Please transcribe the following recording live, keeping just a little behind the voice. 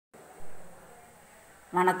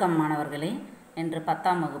வணக்கம் மாணவர்களே. இன்று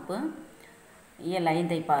 10ஆம் வகுப்பு இயல்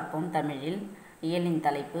 5 பார்ப்போம். தமிழில் இயலின்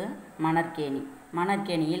தலைப்பு மணற்கேணி.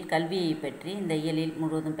 மணற்கேணியில் கல்வியை பற்றி இந்த இயலில்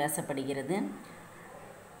முழுவதும் பேசப்படுகிறது.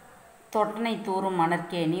 தொட்டனை தூறும்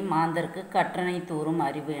மணற்கேணி மாந்தர்க்கு கற்றனை தூறும்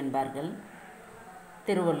அறிவு என்பார்கள்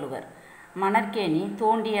திருவள்ளுவர். மணற்கேணி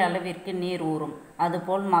தோண்டிய அளவிற்கு நீர் ஊறும்,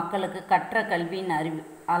 அதுபோல் மக்களுக்கு கற்ற கல்வியின்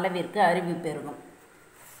அளவிற்கு அறிவு பெருகும்.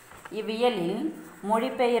 இவ்வியலில்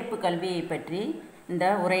மொழிபெயர்ப்பு கல்வியை பற்றி இந்த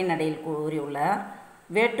உரைநடையில் கூறியுள்ளார்.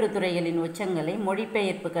 வேற்று துறைகளின் உச்சங்களை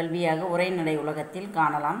மொழிபெயர்ப்பு கல்வியாக உரைநடை உலகத்தில்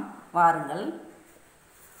காணலாம். வாருங்கள்.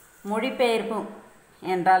 மொழிபெயர்ப்பு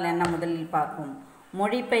என்றால் என்ன முதலில் பார்ப்போம்.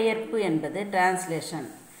 மொழிபெயர்ப்பு என்பது டிரான்ஸ்லேஷன்.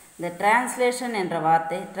 இந்த டிரான்ஸ்லேஷன் என்ற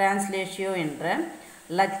வார்த்தை டிரான்ஸ்லேஷியோ என்ற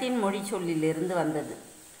லத்தீன் மொழி சொல்லிலிருந்து வந்தது.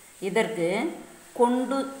 இதற்கு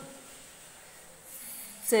கொண்டு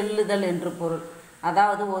செல்லுதல் என்று பொருள்.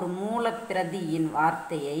 அதாவது ஒரு மூலப்பிரதியின்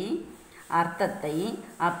அர்த்தத்தை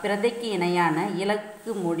அப்பிரதிக்கு இணையான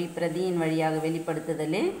இலக்கு மொழி பிரதியின் வழியாக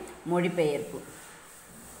வெளிப்படுத்துதலே மொழிபெயர்ப்பு.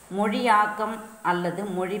 மொழியாக்கம் அல்லது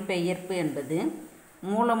மொழிபெயர்ப்பு என்பது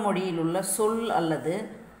மூலமொழியில் உள்ள சொல் அல்லது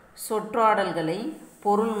சொற்றொடர்களை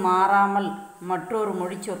பொருள் மாறாமல் மற்றொரு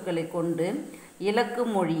மொழி சொற்களை கொண்டு இலக்கு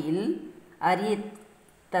மொழியில் அறிய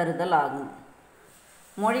தருதல் ஆகும்.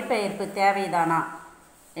 மொழிபெயர்ப்பு தேவைதானா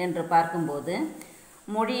என்று பார்க்கும்போது,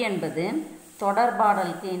 மொழி என்பது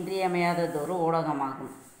தொடர்பாடலுக்கு இன்றியமையாததொரு ஊடகமாகும்.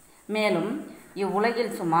 மேலும்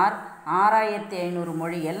இவ்வுலகில் சுமார் 6500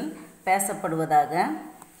 மொழிகள் பேசப்படுவதாக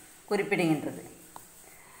குறிப்பிடுகின்றது.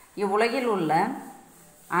 இவ்வுலகில் உள்ள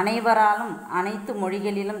அனைவராலும் அனைத்து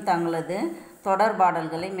மொழிகளிலும் தங்களது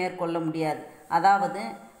தொடர்பாடல்களை மேற்கொள்ள முடியாது. அதாவது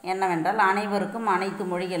என்னவென்றால், அனைவருக்கும் அனைத்து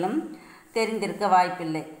மொழிகளும் தெரிந்திருக்க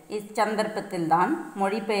வாய்ப்பில்லை. இச்சந்தர்ப்பத்தில்தான்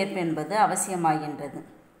மொழிபெயர்ப்பு என்பது அவசியமாகின்றது.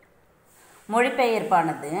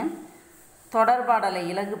 மொழிபெயர்ப்பானது தொடர்பாடலை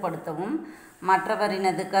இலகுபடுத்தவும்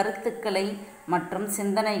மற்றவரினது கருத்துக்களை மற்றும்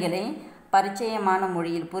சிந்தனைகளை பரிச்சயமான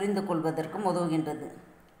மொழியில் புரிந்து கொள்வதற்கும் உதவுகின்றது.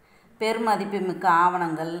 பெருமதிப்புமிக்க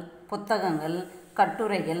ஆவணங்கள், புத்தகங்கள்,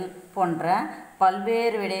 கட்டுரைகள் போன்ற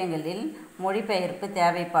பல்வேறு விடயங்களில் மொழிபெயர்ப்பு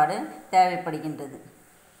தேவைப்படுகின்றது.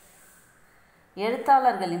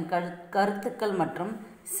 எழுத்தாளர்களின் கருத்துக்கள் மற்றும்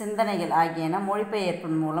சிந்தனைகள் ஆகியன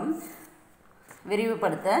மொழிபெயர்ப்பின் மூலம்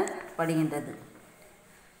விரிவுபடுத்தப்படுகின்றது.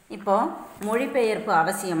 இப்போது மொழிபெயர்ப்பு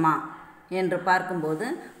அவசியமா என்று பார்க்கும்போது,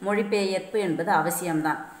 மொழிபெயர்ப்பு என்பது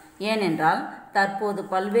அவசியம்தான். ஏனென்றால் தற்போது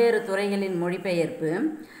பல்வேறு துறைகளின் மொழிபெயர்ப்பு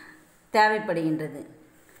தேவைப்படுகின்றது.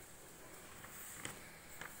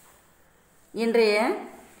 இன்றைய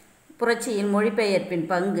புரட்சியில் மொழிபெயர்ப்பின்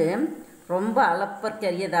பங்கு ரொம்ப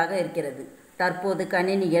அளப்பற்கரியதாக இருக்கிறது. தற்போது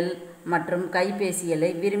கணினிகள் மற்றும் கைபேசிகளை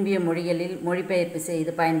விரும்பிய மொழிகளில் மொழிபெயர்ப்பு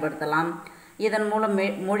செய்து பயன்படுத்தலாம். இதன் மூலம்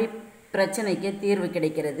மொழி பிரச்சனைக்கு தீர்வு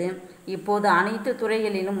கிடைக்கிறது. இப்போது அனைத்து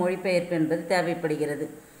துறைகளிலும் மொழிபெயர்ப்பு என்பது தேவைப்படுகிறது.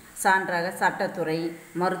 சான்றாக சட்டத்துறை,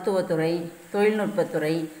 மருத்துவத்துறை,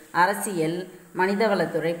 தொழில்நுட்பத்துறை, அரசியல்,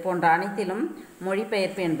 மனிதவளத்துறை போன்ற அனைத்திலும்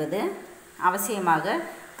மொழிபெயர்ப்பு என்பது அவசியமாக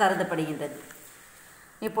கருதப்படுகின்றது.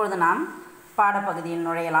 இப்பொழுது நாம் பாடப்பகுதியில்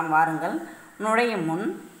நுழையலாம். வாருங்கள். நுழையும் முன்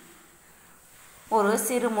ஒரு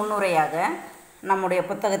சிறு முன்னுரையாக நம்முடைய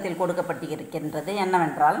புத்தகத்தில் கொடுக்கப்பட்டிருக்கின்றது.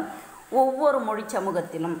 என்னவென்றால், ஒவ்வொரு மொழி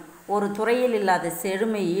சமூகத்திலும் ஒரு துறையில் இல்லாத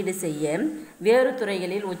செழுமை ஈடு செய்ய வேறு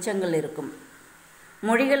துறைகளில் உச்சங்கள் இருக்கும்.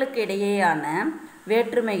 மொழிகளுக்கு இடையேயான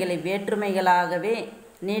வேற்றுமைகளை வேற்றுமைகளாகவே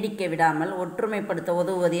நீடிக்க விடாமல் ஒற்றுமைப்படுத்த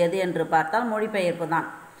உதவுவது எது என்று பார்த்தால் மொழிபெயர்ப்பு தான்.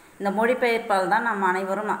 இந்த மொழிபெயர்ப்பால் தான் நாம்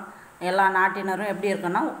அனைவரும், எல்லா நாட்டினரும் எப்படி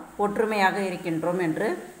இருக்குன்னா ஒற்றுமையாக இருக்கின்றோம் என்று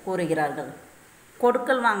கூறுகிறார்கள்.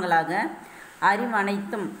 கொடுக்கல் வாங்கலாக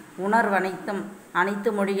அறிவனைத்தும் உணர்வனைத்தும் அனைத்து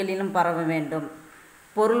மொழிகளிலும் பரவ வேண்டும்.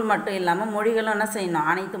 பொருள் மட்டும் இல்லாமல் மொழிகளும் என்ன செய்யணும்,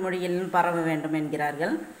 அனைத்து மொழிகளிலும் பரவ வேண்டும்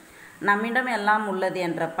என்கிறார்கள். நம்மிடம் எல்லாம் உள்ளது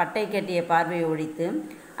என்ற பட்டை கட்டிய பார்வையை ஒழித்து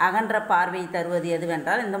அகன்ற பார்வையை தருவது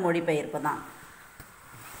எதுவென்றால் இந்த மொழிபெயர்ப்பு தான்.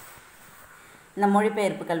 இந்த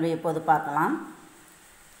மொழிபெயர்ப்பு கல்வியை இப்போது பார்க்கலாம்.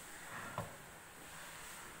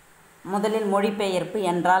 முதலில் மொழிபெயர்ப்பு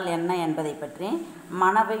என்றால் என்ன என்பதை பற்றி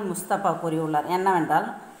மனவை முஸ்தபா கூறியுள்ளார். என்னவென்றால்,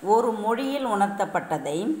 ஒரு மொழியில்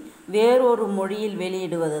உணர்த்தப்பட்டதை வேறொரு மொழியில்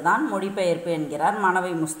வெளியிடுவது தான் மொழிபெயர்ப்பு என்கிறார்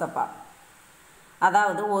மனவை முஸ்தபா.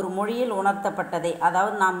 அதாவது ஒரு மொழியில் உணர்த்தப்பட்டதை,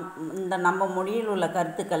 அதாவது நம்ம மொழியில் உள்ள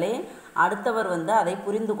கருத்துக்களை அடுத்தவர் அதை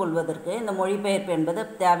புரிந்து கொள்வதற்கு இந்த மொழிபெயர்ப்பு என்பது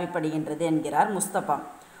தேவைப்படுகின்றது என்கிறார் முஸ்தபா.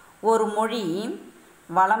 ஒரு மொழி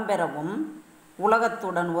வளம் பெறவும்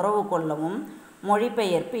உலகத்துடன் உறவு கொள்ளவும்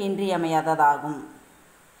மொழிபெயர்ப்பு இன்றியமையாததாகும்.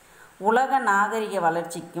 உலக நாகரிக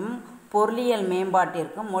வளர்ச்சிக்கும் பொருளியல்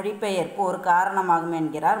மேம்பாட்டிற்கும் மொழிபெயர்ப்பு ஒரு காரணமாகும்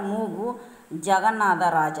என்கிறார் மூகு ஜெகநாத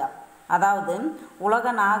ராஜா. அதாவது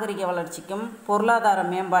உலக நாகரிக வளர்ச்சிக்கும் பொருளாதார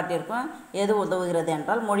மேம்பாட்டிற்கும் எது உதவுகிறது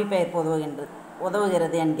என்றால் மொழிபெயர்ப்பு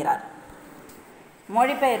உதவுகிறது என்கிறார்.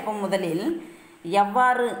 மொழிபெயர்ப்பு முதலில்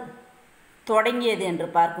எவ்வாறு தொடங்கியது என்று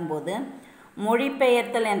பார்க்கும்போது,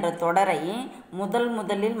 மொழிபெயர்த்தல் என்ற தொடரை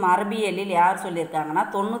முதலில் மரபியலில் யார் சொல்லியிருக்காங்கன்னா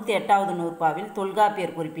 98வது நூற்பாவில்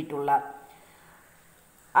தொல்காப்பியர் குறிப்பிட்டுள்ளார்.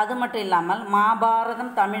 அது மட்டும் இல்லாமல்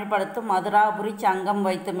மாபாரதம் தமிழ் படுத்தும் மதுராபுரி சங்கம்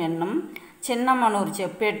வைத்தும் என்னும் சின்னமனூர்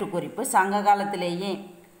செப்பேட்டு குறிப்பு சங்க காலத்திலேயே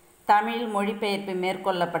தமிழ் மொழிபெயர்ப்பு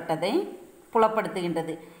மேற்கொள்ளப்பட்டதை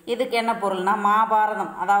புலப்படுத்துகின்றது. இதுக்கு என்ன பொருள்னா,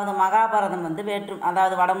 மாபாரதம் அதாவது மகாபாரதம்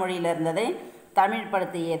அதாவது வடமொழியில் இருந்ததை தமிழ்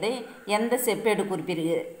படுத்தியதை எந்த செப்பேடு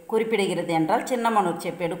குறிப்பிடுகிறது என்றால் சின்னமனூர்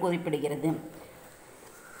செப்பேடு குறிப்பிடுகிறது.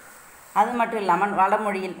 அது மட்டும் இல்லாமல்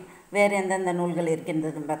வடமொழியில் வேறு எந்தெந்த நூல்கள்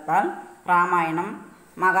இருக்கின்றது பார்த்தால் ராமாயணம்,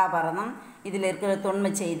 மகாபாரதம், இதில் இருக்கிற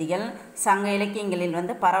தொன்மை செய்திகள் சங்க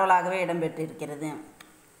இலக்கியங்களில் பரவலாகவே இடம்பெற்றிருக்கிறது.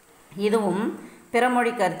 இதுவும்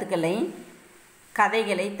பிறமொழி கருத்துக்களை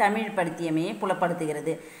கதைகளை தமிழ் படுத்தியமையை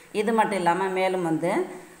புலப்படுத்துகிறது. இது மட்டும் இல்லாமல் மேலும்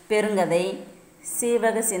பெருங்கதை,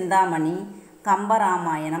 சீவக சிந்தாமணி,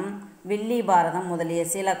 கம்பராமாயணம், வில்லி பாரதம் முதலிய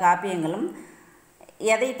சில காப்பியங்களும்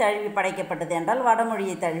எதை தழுவி படைக்கப்பட்டது என்றால்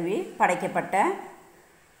வடமொழியை தழுவி படைக்கப்பட்ட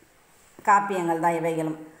காப்பியங்கள் தான்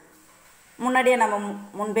இவைகளும். முன்னாடியே நம்ம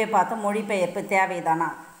முன்பே பார்த்தோம், மொழிபெயர்ப்பு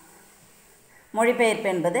தேவைதானா? மொழிபெயர்ப்பு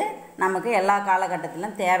என்பது நமக்கு எல்லா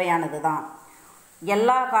காலகட்டத்திலும் தேவையானது தான்.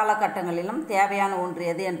 எல்லா காலகட்டங்களிலும் தேவையான ஒன்று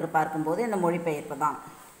எது என்று பார்க்கும்போது இந்த மொழிபெயர்ப்பு தான்.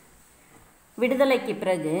 விடுதலைக்கு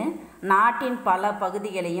பிறகு நாட்டின் பல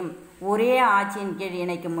பகுதிகளையும் ஒரே ஆட்சியின் கீழ்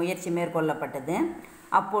இணைக்கும் முயற்சி மேற்கொள்ளப்பட்டது.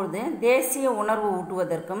 அப்பொழுது தேசிய உணர்வு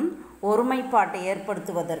ஊட்டுவதற்கும் ஒருமைப்பாட்டை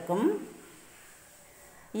ஏற்படுத்துவதற்கும்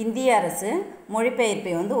இந்திய அரசு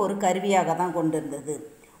மொழிபெயர்ப்பை ஒரு கருவியாக தான் கொண்டிருந்தது.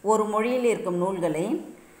 ஒரு மொழியில் இருக்கும் நூல்களை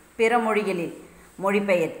பிற மொழிகளில்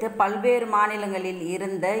மொழிபெயர்த்து பல்வேறு மாநிலங்களில்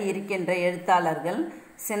இருக்கின்ற எழுத்தாளர்கள்,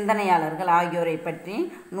 சிந்தனையாளர்கள் ஆகியோரை பற்றி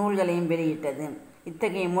நூல்களையும் வெளியிட்டது.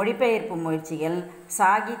 இத்தகைய மொழிபெயர்ப்பு முயற்சிகள்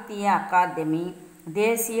சாகித்ய அகாதமி,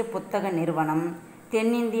 தேசிய புத்தக நிறுவனம்,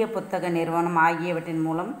 தென்னிந்திய புத்தக நிறுவனம் ஆகியவற்றின்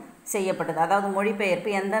மூலம் செய்யப்பட்டது. அதாவது மொழிபெயர்ப்பு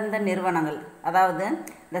எந்தெந்த நிறுவனங்கள், அதாவது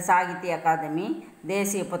இந்த சாகித்ய அகாதமி,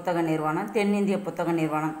 தேசிய புத்தக நிறுவனம், தென்னிந்திய புத்தக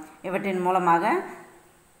நிறுவனம் இவற்றின் மூலமாக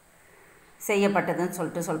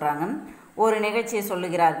செய்யப்பட்டதுன்னு சொல்கிறாங்க. ஒரு நிகழ்ச்சியை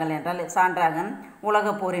சொல்லுகிறார்கள் என்றால் சான்றாக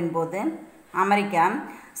உலகப் போரின் போது அமெரிக்கா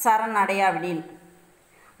சரணடையாவிடில்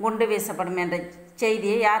குண்டு வீசப்படும் என்ற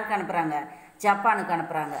செய்தியை யாருக்கு அனுப்புகிறாங்க? ஜப்பானுக்கு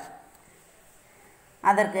அனுப்புகிறாங்க.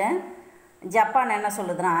 அதற்கு ஜப்பான் என்ன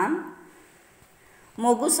சொல்லுதுன்னா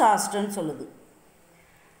மொகுசாஸ்ட்ருன்னு சொல்லுது.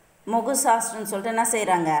 மொகுசாஸ்ட்ருன்னு சொல்லிட்டு என்ன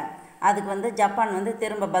செய்கிறாங்க, அதுக்கு ஜப்பான்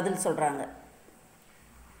திரும்ப பதில் சொல்கிறாங்க.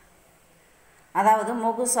 அதாவது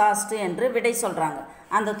மொகுசாஸ்ட்ரு என்று விடை சொல்கிறாங்க.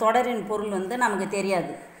 அந்த தொடரின் பொருள் நமக்கு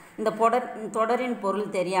தெரியாது. இந்த தொடரின்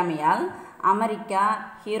பொருள் தெரியாமையால் அமெரிக்கா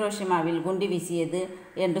ஹீரோஷிமாவில் குண்டு வீசியது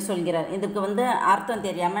என்று சொல்கிறார். இதுக்கு அர்த்தம்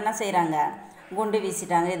தெரியாமல் என்ன செய்கிறாங்க, குண்டு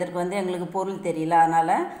வீசிட்டாங்க. இதற்கு எங்களுக்கு பொருள் தெரியல,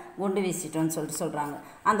 அதனால் குண்டு வீசிட்டோன்னு சொல்கிறாங்க.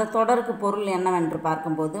 அந்த தொடருக்கு பொருள் என்னவென்று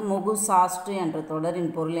பார்க்கும்போது, மொகுசாஸ்ட்ரு என்ற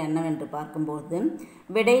தொடரின் பொருள் என்னவென்று பார்க்கும்போது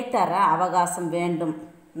விடை தர அவகாசம் வேண்டும்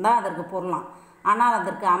தான் அதற்கு பொருளாம். ஆனால்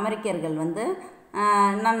அதற்கு அமெரிக்கர்கள்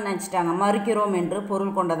என்ன நினச்சிட்டாங்க, மறுக்கிறோம் என்று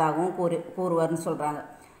பொருள் கொண்டதாகவும் கூறுவார்னு சொல்கிறாங்க.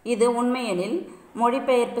 இது உண்மையெனில்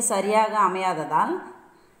மொழிபெயர்ப்பு சரியாக அமையாததால்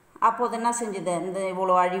அப்போது என்ன செஞ்சது, இந்த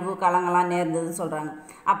இவ்வளோ அழிவு களங்கள்லாம் நேர்ந்ததுன்னு சொல்கிறாங்க.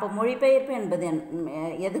 அப்போ மொழிபெயர்ப்பு என்பது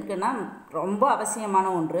எதுக்குன்னா ரொம்ப அவசியமான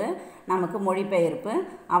ஒன்று. நமக்கு மொழிபெயர்ப்பு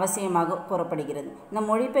அவசியமாக கூறப்படுகிறது. இந்த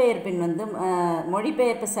மொழிபெயர்ப்பின்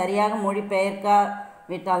மொழிபெயர்ப்பு சரியாக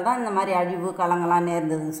மொழிபெயர்க்காவிட்டால் தான் இந்த மாதிரி அழிவு களங்கள்லாம்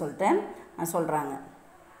நேர்ந்ததுன்னு சொல்லிட்டு சொல்கிறாங்க.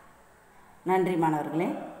 நன்றி மாணவர்களே.